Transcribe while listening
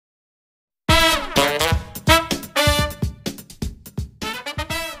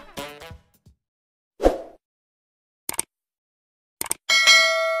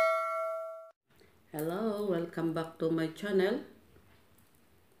Hello, welcome back to my channel.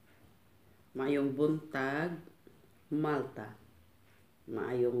 Maayong buntag, Malta.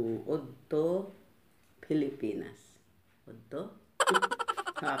 Maayong udto, Pilipinas. Udto?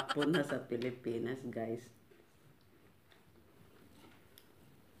 Hapon na sa Pilipinas, guys.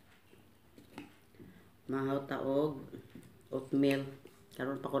 Mahaw taog, oatmeal.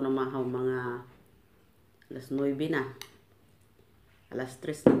 Karon pa ko na mahaw mga alas 9 na. Alas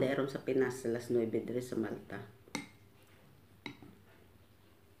 3 na deron sa Pinas, alas 9 dire sa Malta.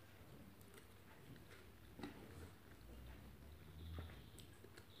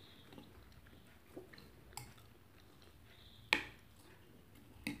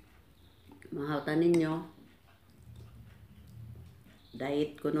 Mahawtan ninyo.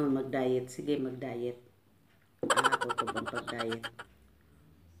 Diet ko noon, mag-diet. Sige, mag-diet. Ako to bang pag-diet.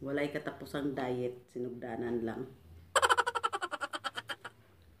 Walay katapusang diet, sinugdanan lang.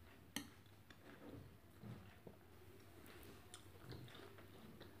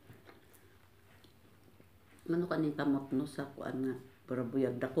 Ano kaning kamot no sa kuan nga para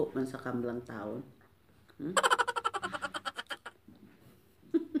buyag dako man sa kamlang taon.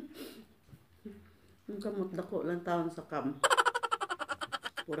 Ang kamot dako lang taon sa kam.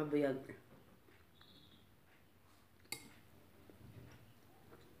 Pura buyag.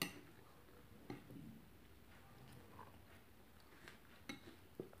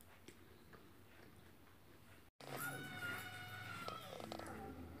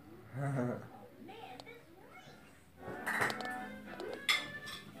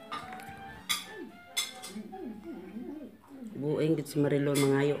 Bueng gid si Marilo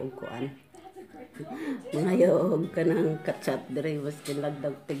mangayo og kuan. Mangayo og kanang katchat dire was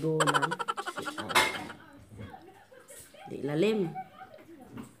kinlagdag tigulan. Di lalim.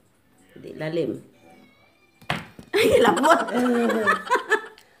 Di lalim. Ay gilabot.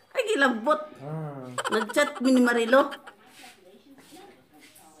 Ay gilabot. Nagchat mi ni Marilo.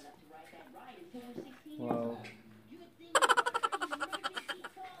 Wow.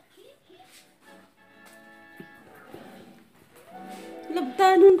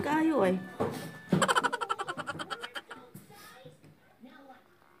 Labtanon kayo ay.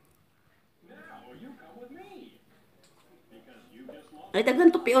 Ay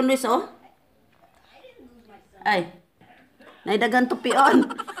dagan tupion Luis oh. Ay. Nay dagan tupion.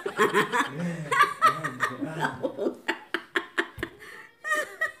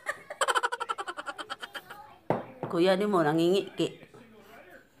 Kuya ni mo nangingi ki.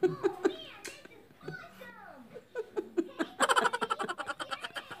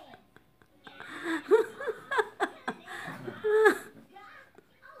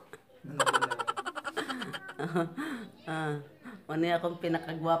 Ano akong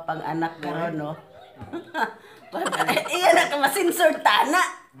pinakagwapang anak karon no. Iyan na ka masinsor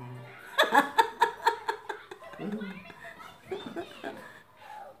tana.